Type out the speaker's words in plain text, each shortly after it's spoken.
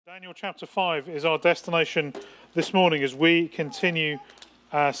Daniel chapter 5 is our destination this morning as we continue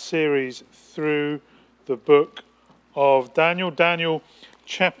our series through the book of Daniel. Daniel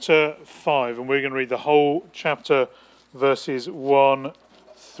chapter 5, and we're going to read the whole chapter, verses 1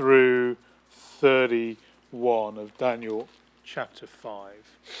 through 31 of Daniel chapter 5.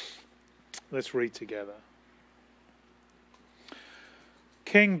 Let's read together.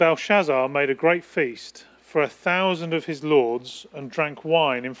 King Belshazzar made a great feast for 1,000 of his lords, and drank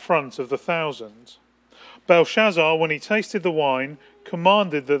wine in front of the 1,000. Belshazzar, when he tasted the wine,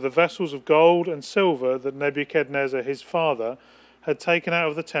 commanded that the vessels of gold and silver that Nebuchadnezzar his father had taken out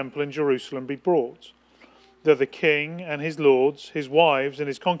of the temple in Jerusalem be brought, that the king and his lords, his wives and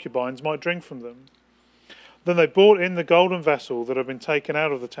his concubines might drink from them. Then they brought in the golden vessel that had been taken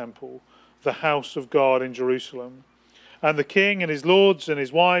out of the temple, the house of God in Jerusalem. And the king and his lords and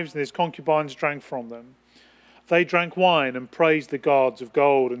his wives and his concubines drank from them. They drank wine and praised the gods of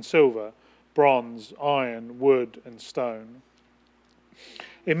gold and silver, bronze, iron, wood, and stone.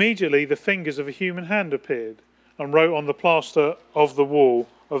 Immediately the fingers of a human hand appeared and wrote on the plaster of the wall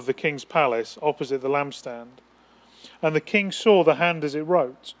of the king's palace opposite the lampstand. And the king saw the hand as it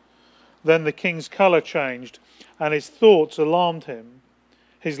wrote. Then the king's colour changed, and his thoughts alarmed him.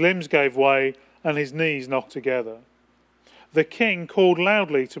 His limbs gave way, and his knees knocked together. The king called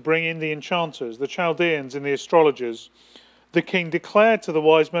loudly to bring in the enchanters, the Chaldeans and the astrologers. The king declared to the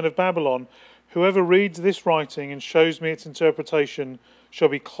wise men of Babylon, "Whoever reads this writing and shows me its interpretation shall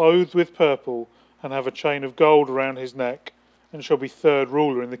be clothed with purple and have a chain of gold around his neck, and shall be third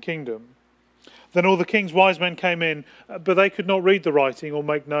ruler in the kingdom." Then all the king's wise men came in, but they could not read the writing or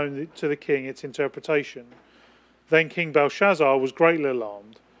make known to the king its interpretation. Then King Belshazzar was greatly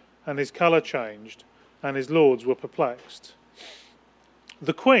alarmed, and his colour changed, and his lords were perplexed.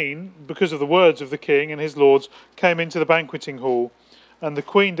 The queen, because of the words of the king and his lords, came into the banqueting hall, and the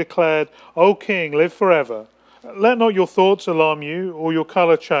queen declared, "O king, live forever. Let not your thoughts alarm you, or your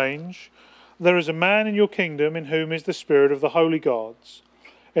colour change. There is a man in your kingdom in whom is the spirit of the holy gods.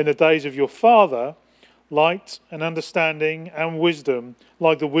 In the days of your father, light and understanding and wisdom,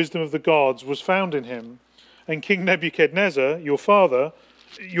 like the wisdom of the gods, was found in him. And King Nebuchadnezzar, your father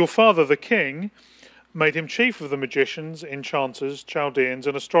the king, made him chief of the magicians, enchanters, Chaldeans,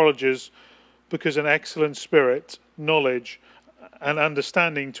 and astrologers, because an excellent spirit, knowledge, and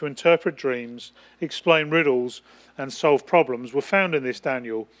understanding to interpret dreams, explain riddles, and solve problems were found in this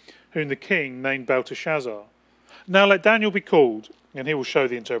Daniel, whom the king named Belteshazzar. Now let Daniel be called, and he will show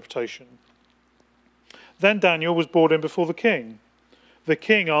the interpretation." Then Daniel was brought in before the king. The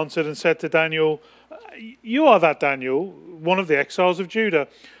king answered and said to Daniel, "You are that Daniel, one of the exiles of Judah,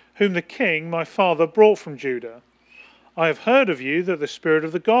 whom the king, my father, brought from Judah. I have heard of you that the spirit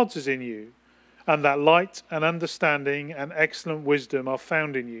of the gods is in you, and that light and understanding and excellent wisdom are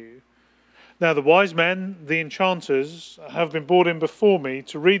found in you. Now the wise men, the enchanters, have been brought in before me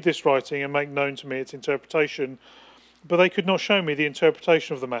to read this writing and make known to me its interpretation, but they could not show me the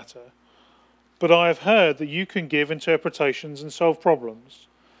interpretation of the matter. But I have heard that you can give interpretations and solve problems.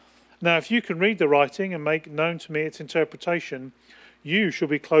 Now if you can read the writing and make known to me its interpretation, you shall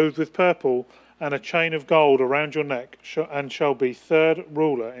be clothed with purple and a chain of gold around your neck, and shall be third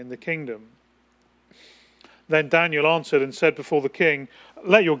ruler in the kingdom." Then Daniel answered and said before the king,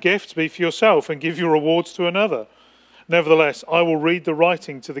 "Let your gifts be for yourself, and give your rewards to another. Nevertheless, I will read the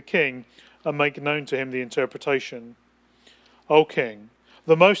writing to the king and make known to him the interpretation. O king,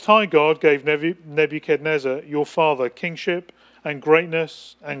 the Most High God gave Nebuchadnezzar, your father, kingship and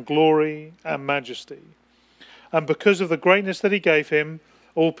greatness and glory and majesty. And because of the greatness that he gave him,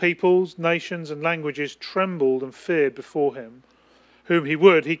 all peoples, nations, and languages trembled and feared before him. Whom he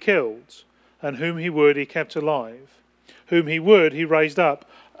would, he killed, and whom he would, he kept alive. Whom he would, he raised up,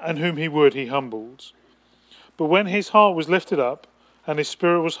 and whom he would, he humbled. But when his heart was lifted up, and his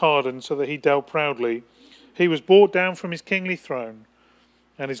spirit was hardened, so that he dealt proudly, he was brought down from his kingly throne,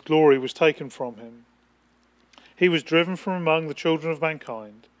 and his glory was taken from him. He was driven from among the children of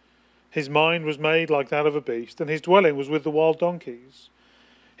mankind. His mind was made like that of a beast, and his dwelling was with the wild donkeys.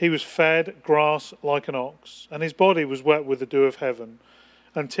 He was fed grass like an ox, and his body was wet with the dew of heaven,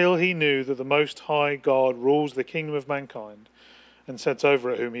 until he knew that the Most High God rules the kingdom of mankind, and sets over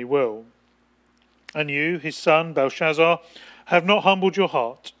it whom he will. And you, his son, Belshazzar, have not humbled your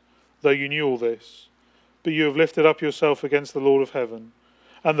heart, though you knew all this, but you have lifted up yourself against the Lord of heaven.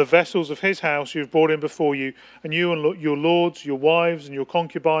 And the vessels of his house you have brought in before you, and you and your lords, your wives, and your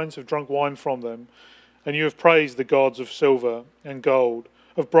concubines have drunk wine from them. And you have praised the gods of silver and gold,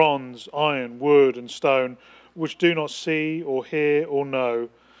 of bronze, iron, wood, and stone, which do not see or hear or know,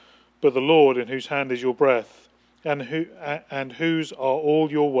 but the Lord in whose hand is your breath, and whose are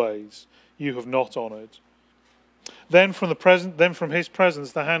all your ways you have not honoured. Then from his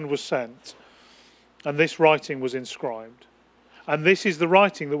presence the hand was sent, and this writing was inscribed. And this is the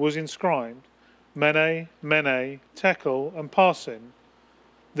writing that was inscribed: Mene, Mene, Tekel, and Parsin.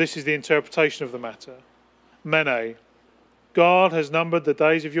 This is the interpretation of the matter. Mene, God has numbered the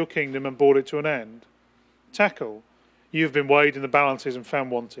days of your kingdom and brought it to an end. Tekel, you have been weighed in the balances and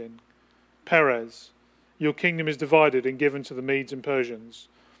found wanting. Perez, your kingdom is divided and given to the Medes and Persians.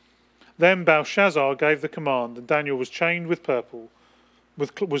 Then Belshazzar gave the command, and Daniel was chained with purple,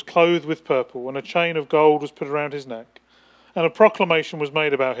 was clothed with purple, and a chain of gold was put around his neck. And a proclamation was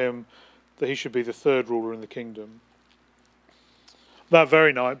made about him that he should be the third ruler in the kingdom. That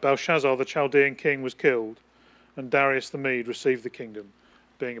very night, Belshazzar the Chaldean king was killed, and Darius the Mede received the kingdom,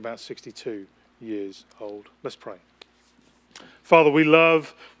 being about 62 years old. Let's pray. Father, we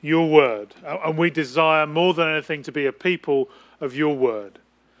love your word, and we desire more than anything to be a people of your word.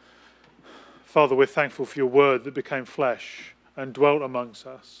 Father, we're thankful for your word that became flesh and dwelt amongst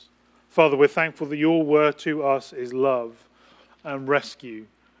us. Father, we're thankful that your word to us is love and rescue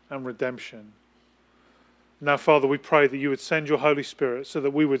and redemption. Now, Father, we pray that you would send your Holy Spirit so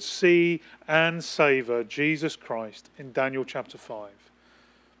that we would see and savour Jesus Christ in Daniel chapter 5.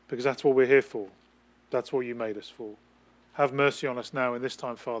 Because that's what we're here for. That's what you made us for. Have mercy on us now in this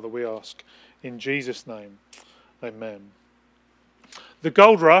time, Father, we ask. In Jesus' name, amen. The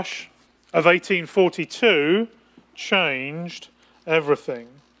gold rush of 1842 changed everything.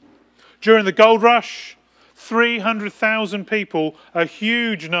 During the gold rush, 300,000 people, a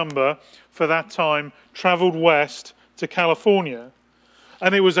huge number for that time, travelled west to California.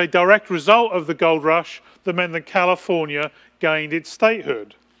 And it was a direct result of the gold rush that meant that California gained its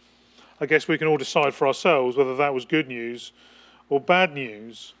statehood. I guess we can all decide for ourselves whether that was good news or bad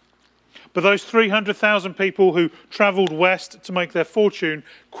news. But those 300,000 people who travelled west to make their fortune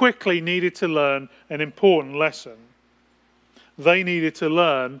quickly needed to learn an important lesson. They needed to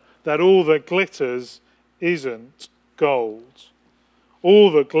learn that all that glitters isn't gold.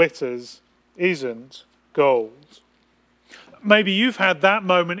 All that glitters isn't gold. Maybe you've had that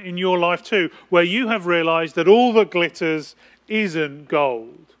moment in your life too, where you have realised that all that glitters isn't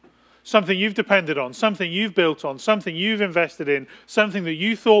gold. Something you've depended on, something you've built on, something you've invested in, something that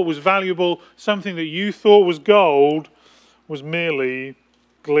you thought was valuable, something that you thought was gold, was merely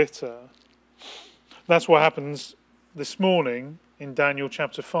glitter. That's what happens this morning in Daniel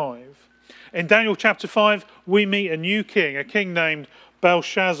chapter 5. In Daniel chapter 5, we meet a new king, a king named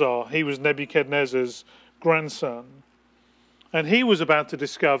Belshazzar. He was Nebuchadnezzar's grandson. And he was about to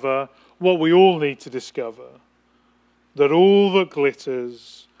discover what we all need to discover, that all that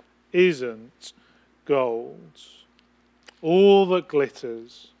glitters isn't gold. All that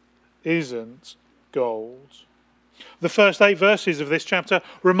glitters isn't gold. The first 8 verses of this chapter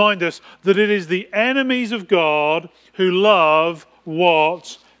remind us that it is the enemies of God who love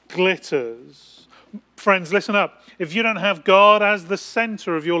what glitters. Friends, listen up. If you don't have God as the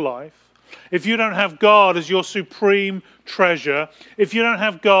centre of your life, if you don't have God as your supreme treasure, if you don't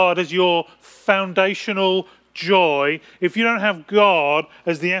have God as your foundational joy, if you don't have God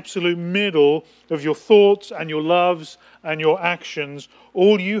as the absolute middle of your thoughts and your loves and your actions,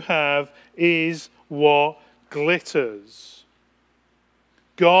 all you have is what glitters.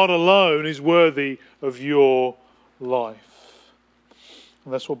 God alone is worthy of your life.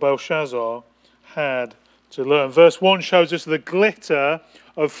 And that's what Belshazzar had to learn. Verse 1 shows us the glitter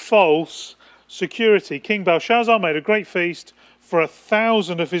of false security. King Belshazzar made a great feast for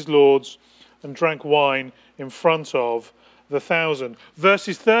 1,000 of his lords and drank wine in front of the 1,000.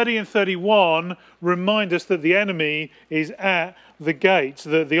 Verses 30 and 31 remind us that the enemy is at the gates.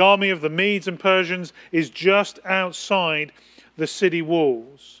 The army of the Medes and Persians is just outside the city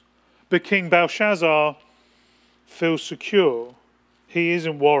walls. But King Belshazzar feels secure. He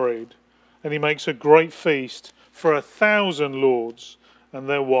isn't worried. And he makes a great feast for 1,000 lords and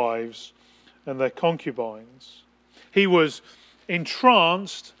their wives and their concubines. He was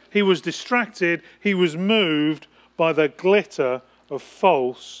entranced, he was distracted, he was moved by the glitter of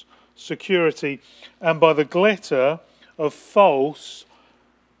false security and by the glitter of false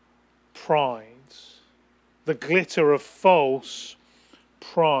pride. The glitter of false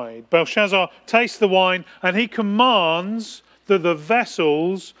pride. Belshazzar tastes the wine and he commands that the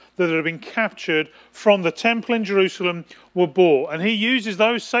vessels that had been captured from the temple in Jerusalem were bought. And he uses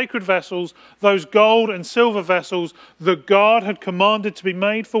those sacred vessels, those gold and silver vessels that God had commanded to be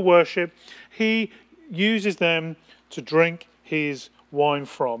made for worship. He uses them to drink his wine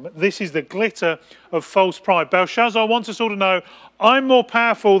from. This is the glitter of false pride. Belshazzar wants us all to know, I'm more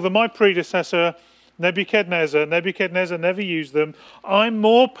powerful than my predecessor, Nebuchadnezzar never used them. I'm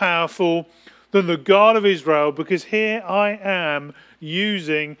more powerful than the God of Israel because here I am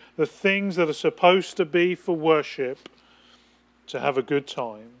using the things that are supposed to be for worship to have a good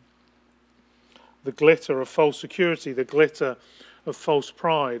time. The glitter of false security, the glitter of false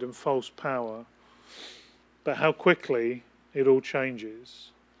pride and false power. But how quickly it all changes.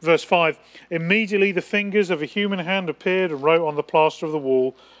 Verse 5, immediately the fingers of a human hand appeared and wrote on the plaster of the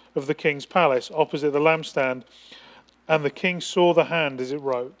wall of the king's palace opposite the lampstand, and the king saw the hand as it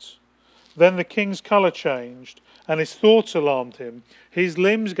wrote. Then the king's colour changed, and his thoughts alarmed him. His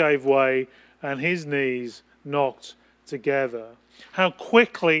limbs gave way, and his knees knocked together. How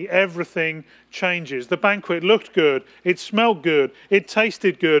quickly everything changes. The banquet looked good, it smelled good, it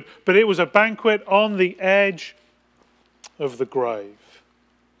tasted good, but it was a banquet on the edge of the grave.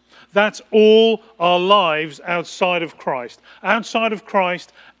 That's all our lives outside of Christ. Outside of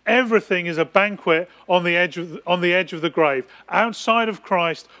Christ, everything is a banquet on the edge of the grave. Outside of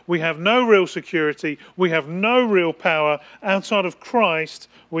Christ, we have no real security. We have no real power. Outside of Christ,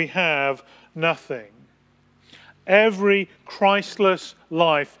 we have nothing. Every Christless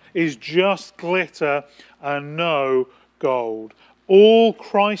life is just glitter and no gold. All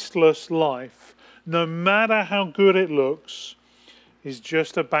Christless life, no matter how good it looks, is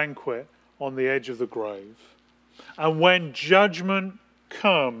just a banquet on the edge of the grave. And when judgment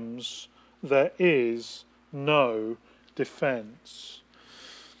comes, there is no defense.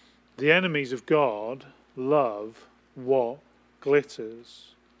 The enemies of God love what glitters.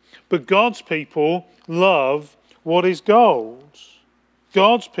 But God's people love what is gold.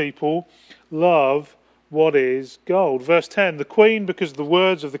 God's people love what is gold. Verse 10, the queen, because of the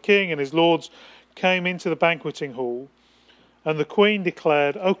words of the king and his lords, came into the banqueting hall. And the queen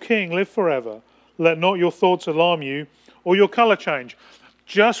declared, O king, live forever. Let not your thoughts alarm you or your colour change.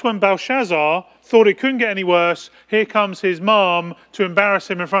 Just when Belshazzar thought it couldn't get any worse, here comes his mom to embarrass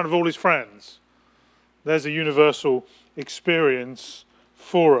him in front of all his friends. There's a universal experience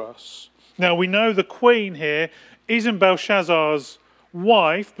for us. Now we know the queen here isn't Belshazzar's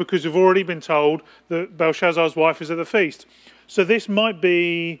wife because we've already been told that Belshazzar's wife is at the feast. So this might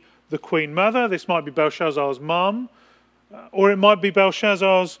be the queen mother, this might be Belshazzar's mum, or it might be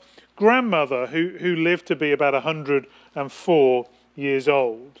Belshazzar's grandmother who lived to be about 104 years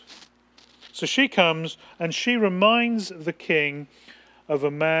old. So she comes and she reminds the king of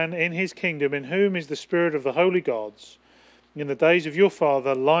a man in his kingdom in whom is the spirit of the holy gods. In the days of your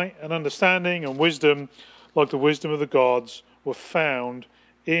father, light and understanding and wisdom, like the wisdom of the gods, were found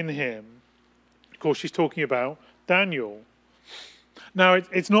in him. Of course, she's talking about Daniel. Now,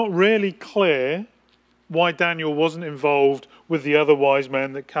 it's not really clear why Daniel wasn't involved with the other wise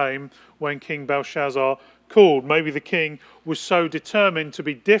men that came when King Belshazzar called. Maybe the king was so determined to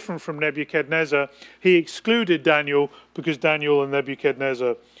be different from Nebuchadnezzar, he excluded Daniel because Daniel and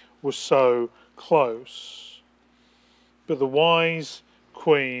Nebuchadnezzar were so close. But the wise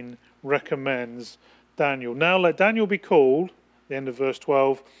queen recommends Daniel. Now let Daniel be called, the end of verse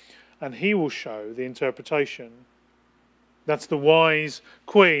 12, and he will show the interpretation. That's the wise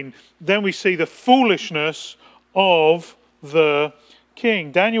queen. Then we see the foolishness of the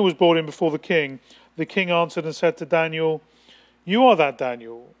king. Daniel was brought in before the king. The king answered and said to Daniel, You are that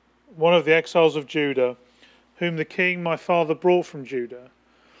Daniel, one of the exiles of Judah, whom the king my father brought from Judah.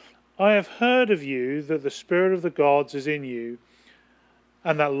 I have heard of you that the spirit of the gods is in you,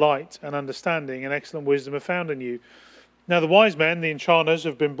 and that light and understanding and excellent wisdom are found in you. Now the wise men, the enchanters,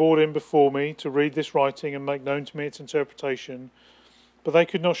 have been brought in before me to read this writing and make known to me its interpretation, but they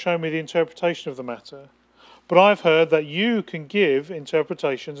could not show me the interpretation of the matter. But I have heard that you can give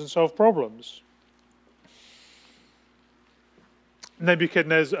interpretations and solve problems.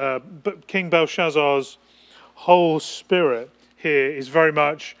 King Belshazzar's whole spirit here is very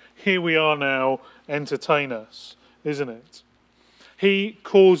much, here we are now, entertain us, isn't it? He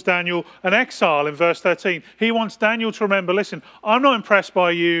calls Daniel an exile in verse 13. He wants Daniel to remember, listen, I'm not impressed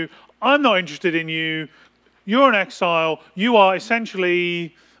by you. I'm not interested in you. You're an exile. You are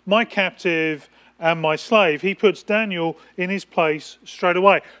essentially my captive and my slave. He puts Daniel in his place straight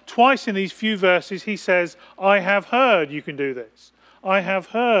away. Twice in these few verses he says, I have heard you can do this. I have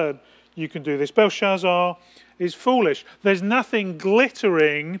heard you can do this. Belshazzar is foolish. There's nothing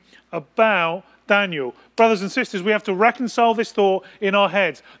glittering about Daniel. Brothers and sisters, we have to reconcile this thought in our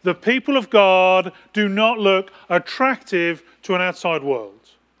heads. The people of God do not look attractive to an outside world.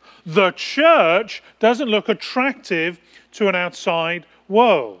 The church doesn't look attractive to an outside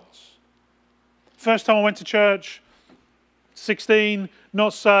world. First time I went to church, 16,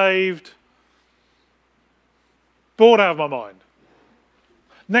 not saved, bored out of my mind.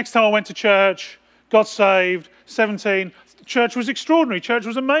 Next time I went to church, got saved, 17. Church was extraordinary. Church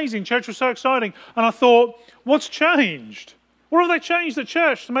was amazing. Church was so exciting. And I thought, what's changed? What have they changed at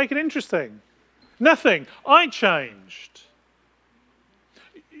church to make it interesting? Nothing. I changed.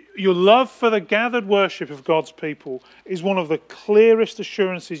 Your love for the gathered worship of God's people is one of the clearest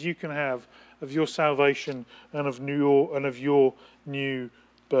assurances you can have of your salvation and of your new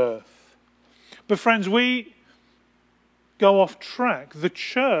birth. But friends, we go off track. The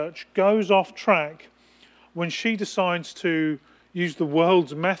church goes off track when she decides to use the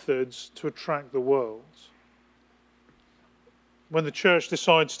world's methods to attract the world. When the church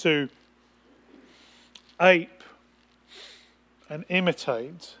decides to ape and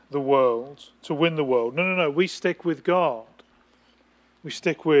imitate the world to win the world. No. We stick with God. We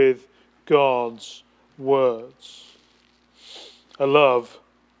stick with God's words. I love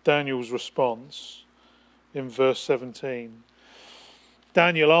Daniel's response in verse 17.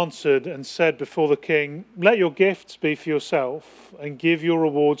 Daniel answered and said before the king, "Let your gifts be for yourself and give your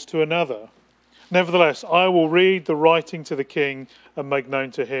rewards to another. Nevertheless, I will read the writing to the king and make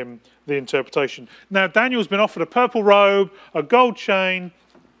known to him the interpretation." Now, Daniel's been offered a purple robe, a gold chain.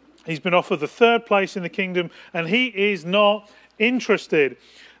 He's been offered the third place in the kingdom, and he is not interested.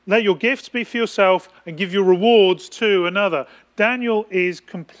 Let your gifts be for yourself and give your rewards to another. Daniel is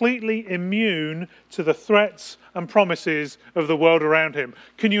completely immune to the threats and promises of the world around him.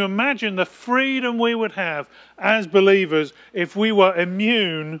 Can you imagine the freedom we would have as believers if we were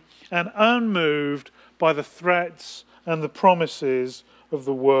immune and unmoved by the threats and the promises of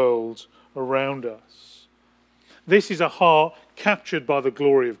the world around us? This is a heart captured by the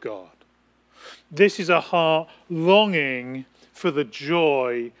glory of God. This is a heart longing for the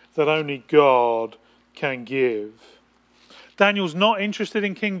joy that only God can give. Daniel's not interested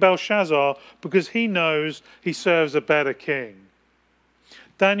in King Belshazzar because he knows he serves a better king.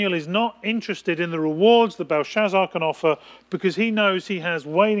 Daniel is not interested in the rewards that Belshazzar can offer because he knows he has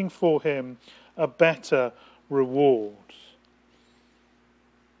waiting for him a better reward.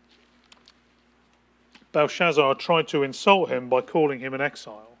 Belshazzar tried to insult him by calling him an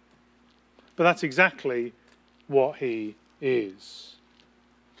exile. But that's exactly what he is.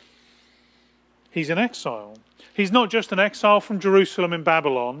 He's an exile. He's not just an exile from Jerusalem in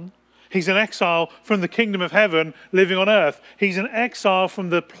Babylon. He's an exile from the kingdom of heaven living on earth. He's an exile from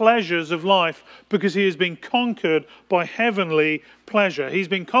the pleasures of life because he has been conquered by heavenly pleasure. He's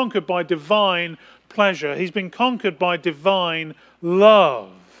been conquered by divine pleasure. He's been conquered by divine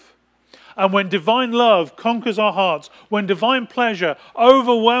love. And when divine love conquers our hearts, when divine pleasure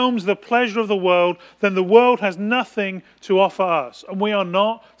overwhelms the pleasure of the world, then the world has nothing to offer us. And we are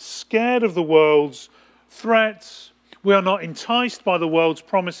not scared of the world's threats. We are not enticed by the world's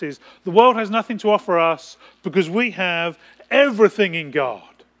promises. The world has nothing to offer us because we have everything in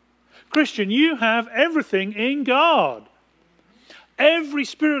God. Christian, you have everything in God. Every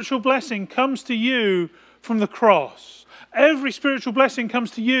spiritual blessing comes to you from the cross. Every spiritual blessing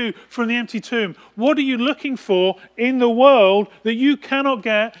comes to you from the empty tomb. What are you looking for in the world that you cannot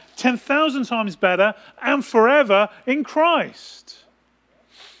get 10,000 times better and forever in Christ?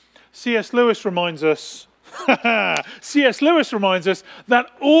 C.S. Lewis reminds us that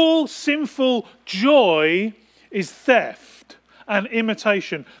all sinful joy is theft and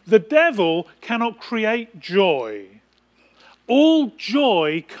imitation. The devil cannot create joy. All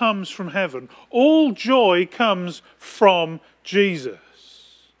joy comes from heaven. All joy comes from Jesus.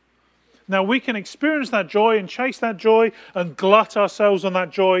 Now we can experience that joy and chase that joy and glut ourselves on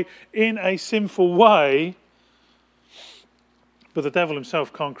that joy in a sinful way, but the devil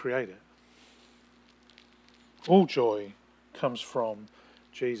himself can't create it. All joy comes from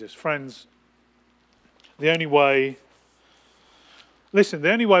Jesus. Friends, the only way we're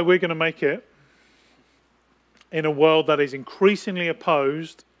going to make it in a world that is increasingly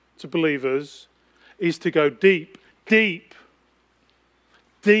opposed to believers is to go deep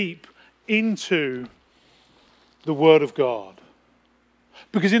into the Word of God.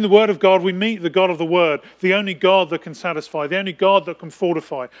 Because in the Word of God we meet the God of the Word, the only God that can satisfy, the only God that can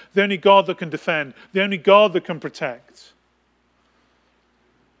fortify, the only God that can defend, the only God that can protect.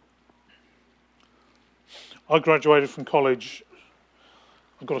 I graduated from college.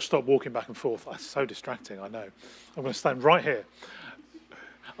 I've got to stop walking back and forth. That's so distracting, I know. I'm going to stand right here.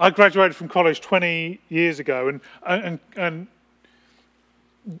 I graduated from college 20 years ago, and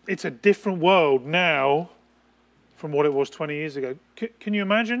it's a different world now from what it was 20 years ago. Can you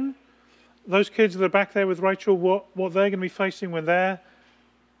imagine those kids that are back there with Rachel, what they're going to be facing when they're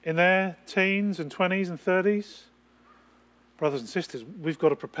in their teens and 20s and 30s? Brothers and sisters, we've got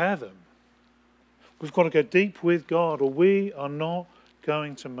to prepare them. We've got to go deep with God, or we are not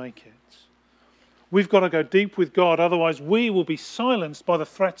going to make it. We've got to go deep with God, otherwise we will be silenced by the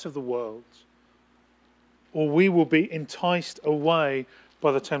threats of the world, or we will be enticed away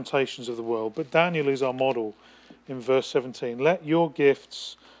by the temptations of the world. But Daniel is our model in verse 17. Let your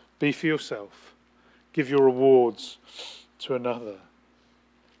gifts be for yourself. Give your rewards to another.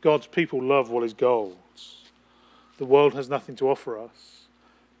 God's people love what is God's. The world has nothing to offer us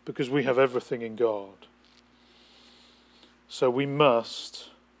because we have everything in God. So we must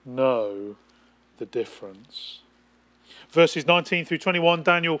know the difference. Verses 19 through 21,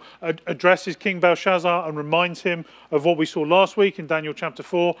 Daniel addresses King Belshazzar and reminds him of what we saw last week in Daniel chapter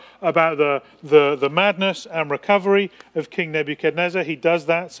 4 about the madness and recovery of King Nebuchadnezzar. He does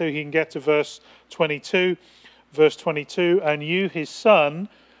that so he can get to verse 22. Verse 22, and you, his son,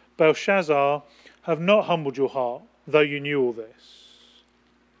 Belshazzar, have not humbled your heart, though you knew all this.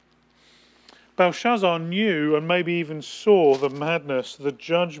 Belshazzar knew and maybe even saw the madness, the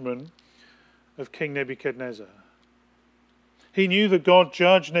judgment of King Nebuchadnezzar. He knew that God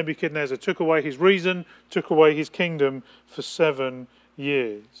judged Nebuchadnezzar, took away his reason, took away his kingdom for 7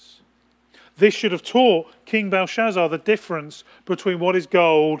 years. This should have taught King Belshazzar the difference between what is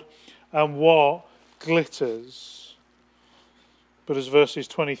gold and what glitters. But as verse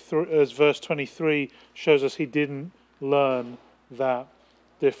 23 shows us, he didn't learn that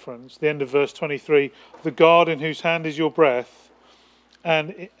difference. The end of verse 23, the God in whose hand is your breath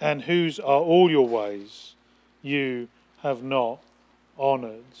and whose are all your ways, you have not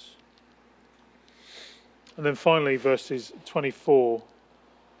honoured. And then finally, verses 24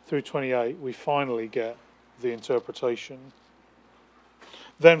 through 28, we finally get the interpretation.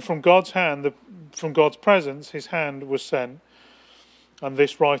 Then from God's hand, from God's presence, his hand was sent, and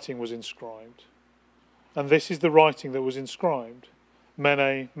this writing was inscribed. And this is the writing that was inscribed: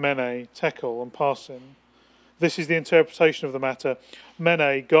 Mene, Mene, Tekel, and Parsin. This is the interpretation of the matter.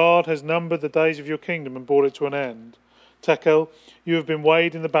 Mene, God has numbered the days of your kingdom and brought it to an end. Tekel, you have been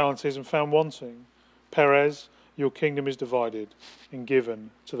weighed in the balances and found wanting. Perez, your kingdom is divided and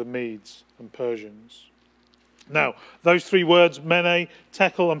given to the Medes and Persians. Now, those three words, Mene,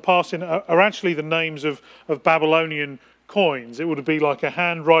 Tekel, and Parsin, are actually the names of Babylonian coins. It would be like a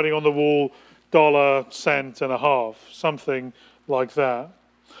hand writing on the wall, dollar, cent, and a half, something like that.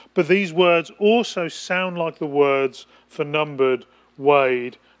 But these words also sound like the words for numbered,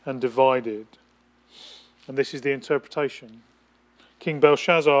 weighed, and divided. And this is the interpretation. King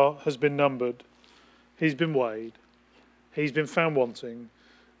Belshazzar has been numbered, he's been weighed, he's been found wanting,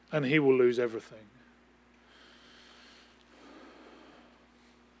 and he will lose everything.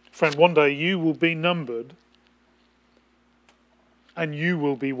 Friend, one day you will be numbered and you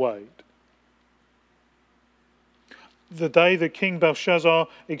will be weighed. The day that King Belshazzar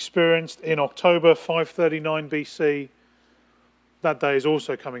experienced in October 539 BC, that day is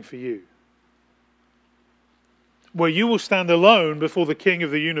also coming for you. Where you will stand alone before the King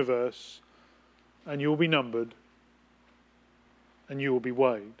of the universe, and you will be numbered, and you will be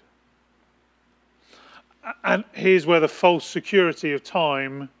weighed. And here's where the false security of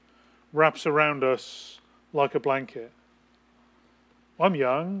time wraps around us like a blanket. I'm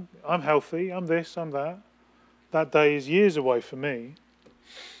young, I'm healthy, I'm this, I'm that. That day is years away for me.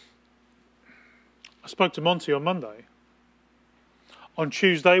 I spoke to Monty on Monday. On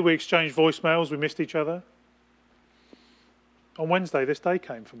Tuesday, we exchanged voicemails, we missed each other. On Wednesday, this day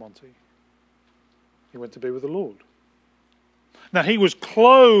came for Monty. He went to be with the Lord. Now, he was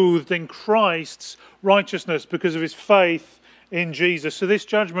clothed in Christ's righteousness because of his faith in Jesus. So this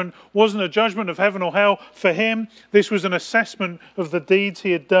judgment wasn't a judgment of heaven or hell for him. This was an assessment of the deeds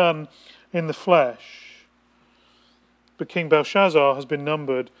he had done in the flesh. But King Belshazzar has been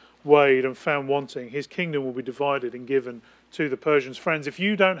numbered, weighed, and found wanting. His kingdom will be divided and given to the Persians. Friends, if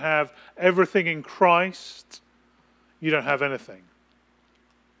you don't have everything in Christ, you don't have anything.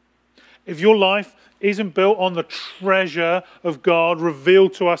 If your life isn't built on the treasure of God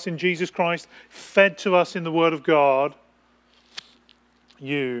revealed to us in Jesus Christ, fed to us in the Word of God,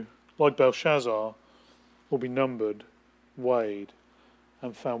 you, like Belshazzar, will be numbered, weighed,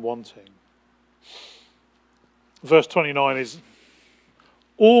 and found wanting. Verse 29 is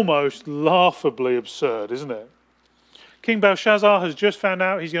almost laughably absurd, isn't it? King Belshazzar has just found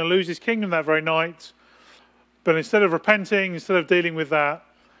out he's going to lose his kingdom that very night, but instead of repenting, instead of dealing with that,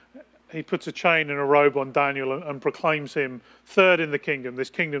 he puts a chain and a robe on Daniel and proclaims him third in the kingdom,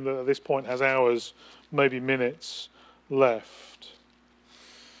 this kingdom that at this point has hours, maybe minutes left.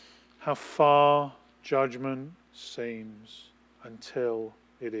 How far judgment seems until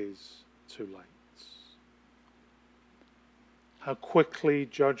it is too late. How quickly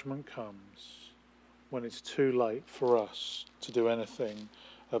judgment comes when it's too late for us to do anything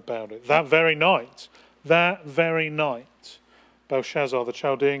about it. That very night, Belshazzar, the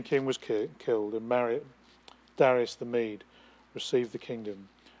Chaldean king, was killed, and Darius the Mede received the kingdom,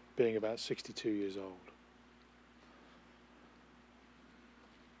 being about 62 years old.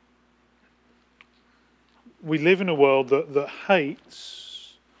 We live in a world that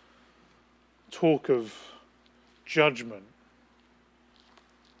hates talk of judgment.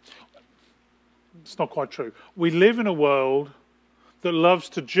 It's not quite true. We live in a world that loves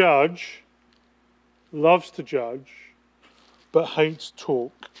to judge, but hates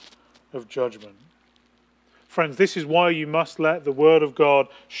talk of judgment. Friends, this is why you must let the Word of God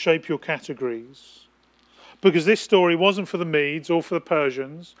shape your categories. Because this story wasn't for the Medes or for the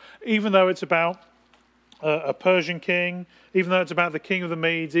Persians, even though it's about a Persian king, even though it's about the king of the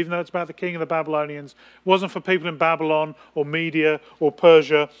Medes, even though it's about the king of the Babylonians. It wasn't for people in Babylon or Media or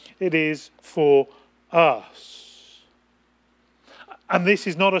Persia. It is for us. And this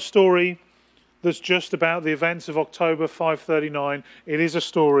is not a story that's just about the events of October 539. It is a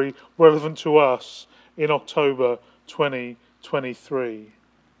story relevant to us in October 2023.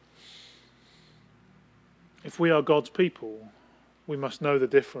 If we are God's people, we must know the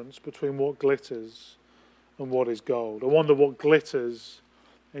difference between what glitters and what is gold. I wonder what glitters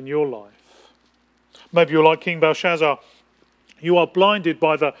in your life. Maybe you're like King Belshazzar. You are blinded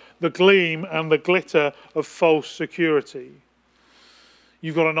by the gleam and the glitter of false security.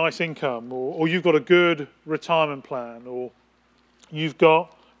 You've got a nice income, or you've got a good retirement plan, or you've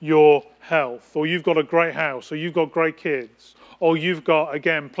got your health, or you've got a great house, or you've got great kids, or you've got,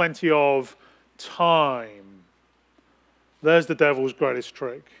 again, plenty of time. There's the devil's greatest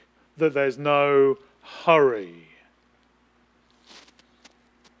trick, that there's no hurry.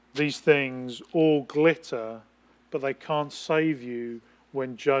 These things all glitter, but they can't save you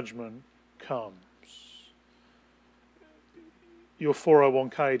when judgment comes. Your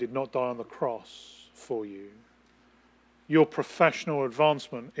 401k did not die on the cross for you. Your professional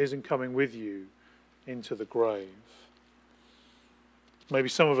advancement isn't coming with you into the grave. Maybe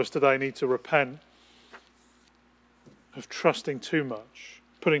some of us today need to repent of trusting too much,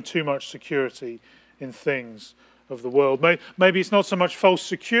 putting too much security in things of the world. Maybe it's not so much false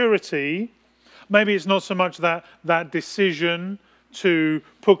security. Maybe it's not so much that decision to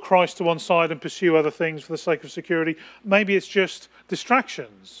put Christ to one side and pursue other things for the sake of security. Maybe it's just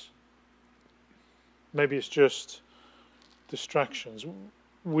distractions. Maybe it's just distractions.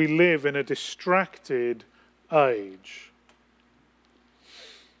 We live in a distracted age.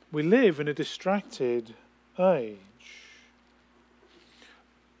 We live in a distracted age.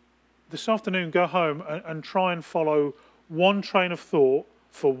 This afternoon, go home and try and follow one train of thought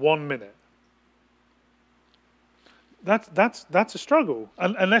for 1 minute. That's a struggle.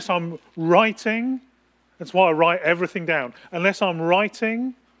 Unless I'm writing, that's why I write everything down. Unless I'm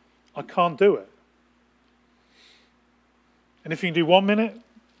writing, I can't do it. And if you can do 1 minute,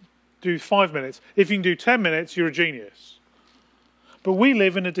 do 5 minutes. If you can do 10 minutes, you're a genius. But we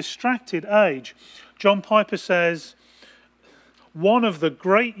live in a distracted age. John Piper says, one of the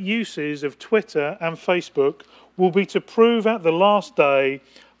great uses of Twitter and Facebook will be to prove at the last day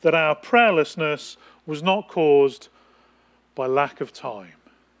that our prayerlessness was not caused by lack of time.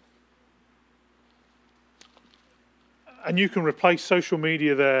 And you can replace social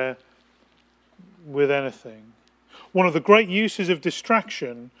media there with anything. One of the great uses of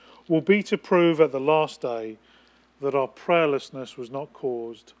distraction will be to prove at the last day that our prayerlessness was not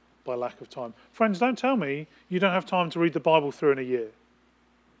caused by lack of time. Friends, don't tell me you don't have time to read the Bible through in a year.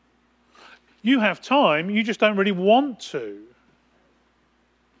 You have time, you just don't really want to.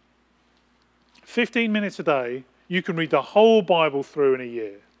 15 minutes a day, you can read the whole Bible through in a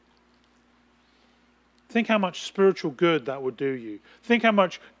year. Think how much spiritual good that would do you. Think how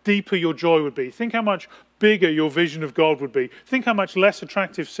much deeper your joy would be. Think how much bigger your vision of God would be. Think how much less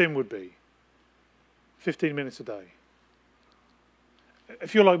attractive sin would be. 15 minutes a day.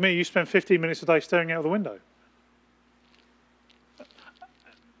 If you're like me, you spend 15 minutes a day staring out of the window.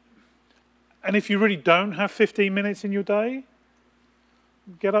 And if you really don't have 15 minutes in your day,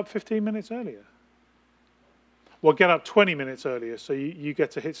 get up 15 minutes earlier. Well, get up 20 minutes earlier so you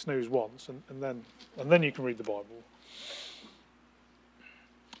get to hit snooze once and then you can read the Bible.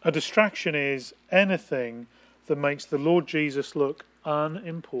 A distraction is anything that makes the Lord Jesus look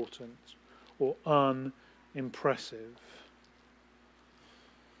unimportant or unimpressive.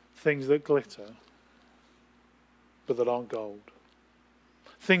 Things that glitter, but that aren't gold.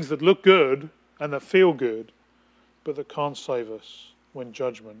 Things that look good and that feel good, but that can't save us when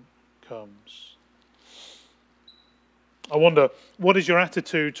judgment comes. I wonder, what is your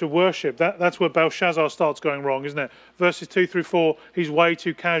attitude to worship? That's where Belshazzar starts going wrong, isn't it? Verses 2 through 4, he's way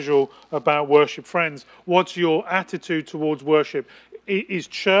too casual about worship. Friends, what's your attitude towards worship? Is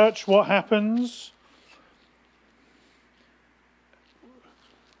church what happens?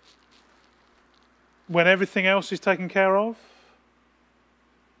 When everything else is taken care of?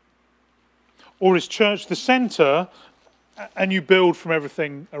 Or is church the centre and you build from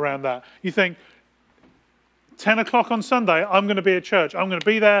everything around that? You think, 10 o'clock on Sunday, I'm going to be at church. I'm going to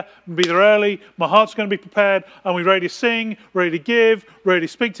be there early. My heart's going to be prepared. Are we ready to sing, ready to give, ready to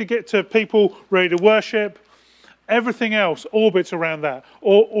speak to get to people, ready to worship? Everything else orbits around that.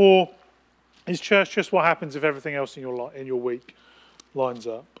 Or is church just what happens if everything else in your week lines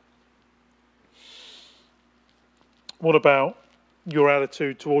up? What about your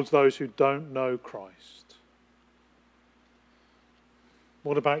attitude towards those who don't know Christ?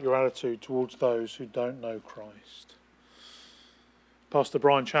 What about your attitude towards those who don't know Christ? Pastor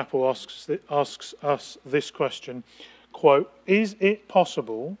Brian Chappell asks us this question, quote, "Is it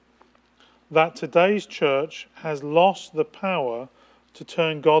possible that today's church has lost the power to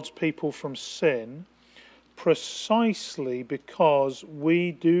turn God's people from sin precisely because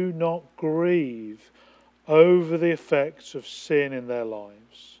we do not grieve over the effects of sin in their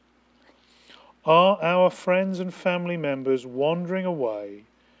lives? Are our friends and family members wandering away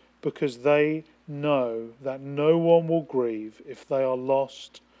because they know that no one will grieve if they are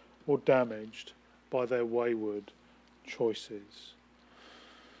lost or damaged by their wayward choices?"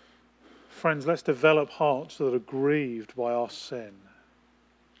 Friends, let's develop hearts that are grieved by our sin.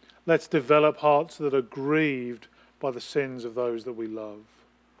 Let's develop hearts that are grieved by the sins of those that we love.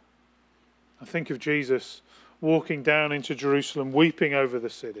 I think of Jesus walking down into Jerusalem, weeping over the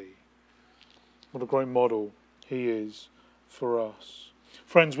city. What a great model he is for us.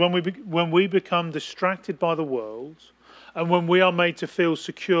 Friends, when we become distracted by the world, and when we are made to feel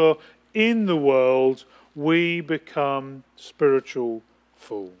secure in the world, we become spiritual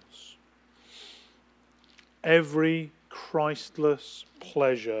fools. Every Christless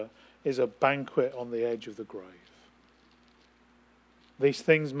pleasure is a banquet on the edge of the grave. These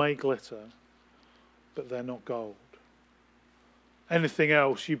things may glitter, but they're not gold. Anything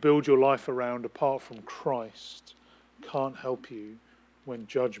else you build your life around apart from Christ can't help you when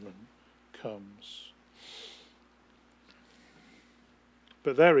judgment comes.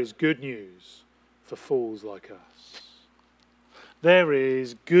 But there is good news for fools like us. There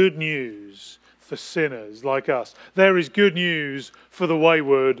is good news for sinners like us. There is good news for the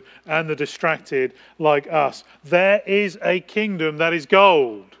wayward and the distracted like us. There is a kingdom that is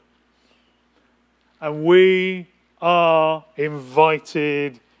gold. And we are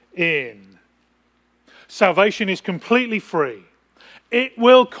invited in. Salvation is completely free. It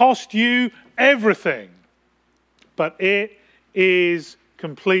will cost you everything, but it is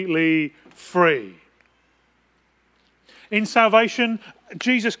completely free. In salvation,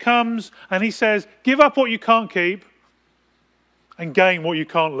 Jesus comes and he says, give up what you can't keep and gain what you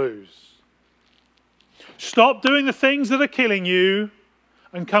can't lose. Stop doing the things that are killing you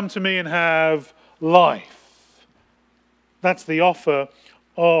and come to me and have life. That's the offer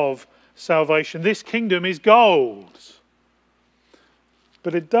of salvation. This kingdom is gold,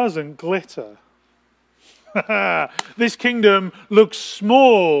 but it doesn't glitter. This kingdom looks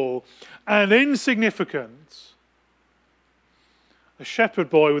small and insignificant. A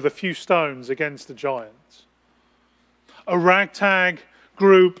shepherd boy with a few stones against a giant. A ragtag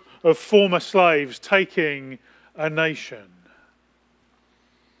group of former slaves taking a nation.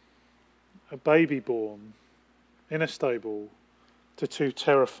 A baby born in a stable to two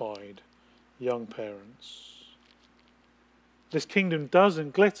terrified young parents. This kingdom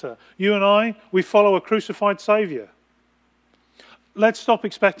doesn't glitter. You and I, we follow a crucified Saviour. Let's stop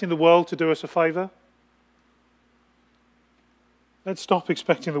expecting the world to do us a favour. Let's stop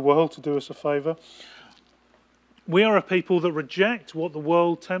expecting the world to do us a favour. We are a people that reject what the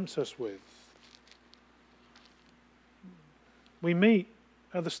world tempts us with. We meet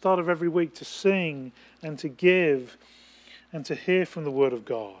at the start of every week to sing and to give and to hear from the Word of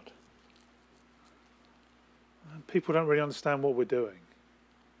God. And people don't really understand what we're doing.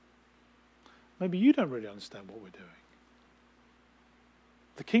 Maybe you don't really understand what we're doing.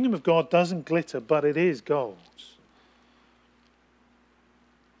 The kingdom of God doesn't glitter, but it is gold.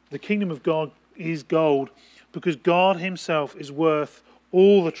 The kingdom of God is gold because God himself is worth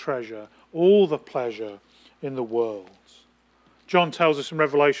all the treasure, all the pleasure in the world. John tells us in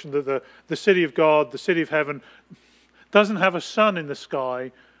Revelation that the city of God, the city of heaven, doesn't have a sun in the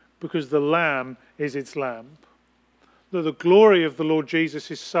sky because the Lamb is its lamp. that the glory of the Lord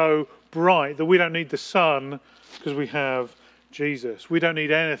Jesus is so bright that we don't need the sun because we have Jesus. We don't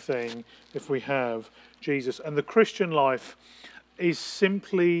need anything if we have Jesus. And the Christian life is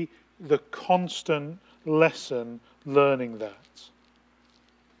simply the constant lesson learning that.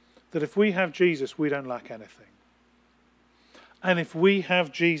 That if we have Jesus, we don't lack anything. And if we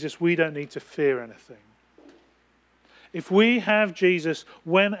have Jesus, we don't need to fear anything. If we have Jesus,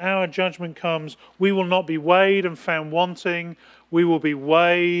 when our judgment comes, we will not be weighed and found wanting. We will be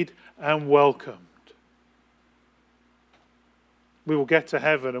weighed and welcomed. We will get to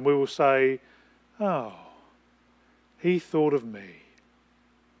heaven and we will say, oh, he thought of me.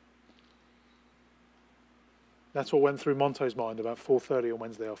 That's what went through Monte's mind about 4:30 on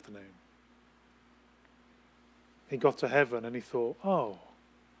Wednesday afternoon. He got to heaven and he thought, oh,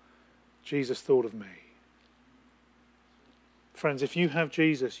 Jesus thought of me. Friends, if you have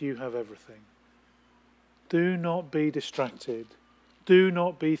Jesus, you have everything. Do not be distracted. Do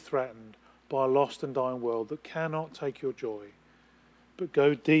not be threatened by a lost and dying world that cannot take your joy. But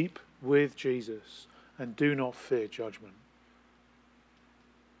go deep with Jesus and do not fear judgment.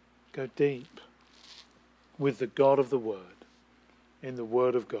 Go deep with the God of the Word, in the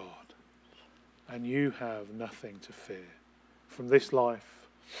Word of God. And you have nothing to fear from this life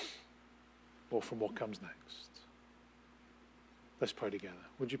or from what comes next. Let's pray together.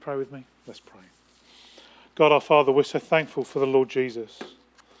 Would you pray with me? Let's pray. God our Father, we're so thankful for the Lord Jesus.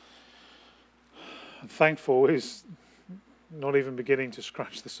 And thankful is not even beginning to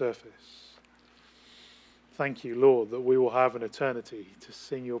scratch the surface. Thank you, Lord, that we will have an eternity to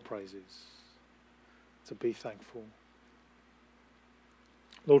sing your praises, to be thankful.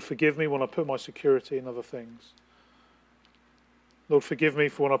 Lord, forgive me when I put my security in other things. Lord, forgive me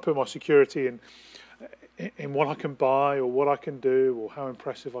for when I put my security in what I can buy or what I can do or how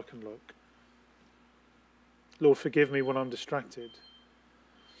impressive I can look. Lord, forgive me when I'm distracted.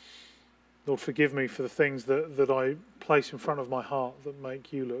 Lord, forgive me for the things that I place in front of my heart that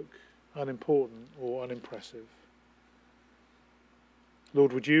make you look unimportant or unimpressive.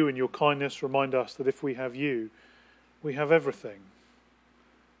 Lord, would you in your kindness remind us that if we have you, we have everything,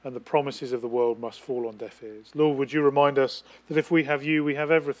 and the promises of the world must fall on deaf ears. Lord, would you remind us that if we have you, we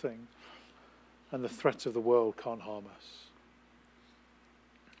have everything, and the threats of the world can't harm us.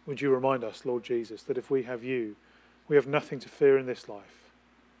 Would you remind us, Lord Jesus, that if we have you, we have nothing to fear in this life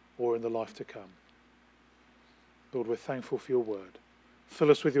or in the life to come. Lord, we're thankful for your word. Fill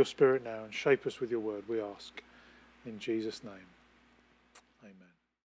us with your Spirit now and shape us with your word, we ask. In Jesus' name, amen.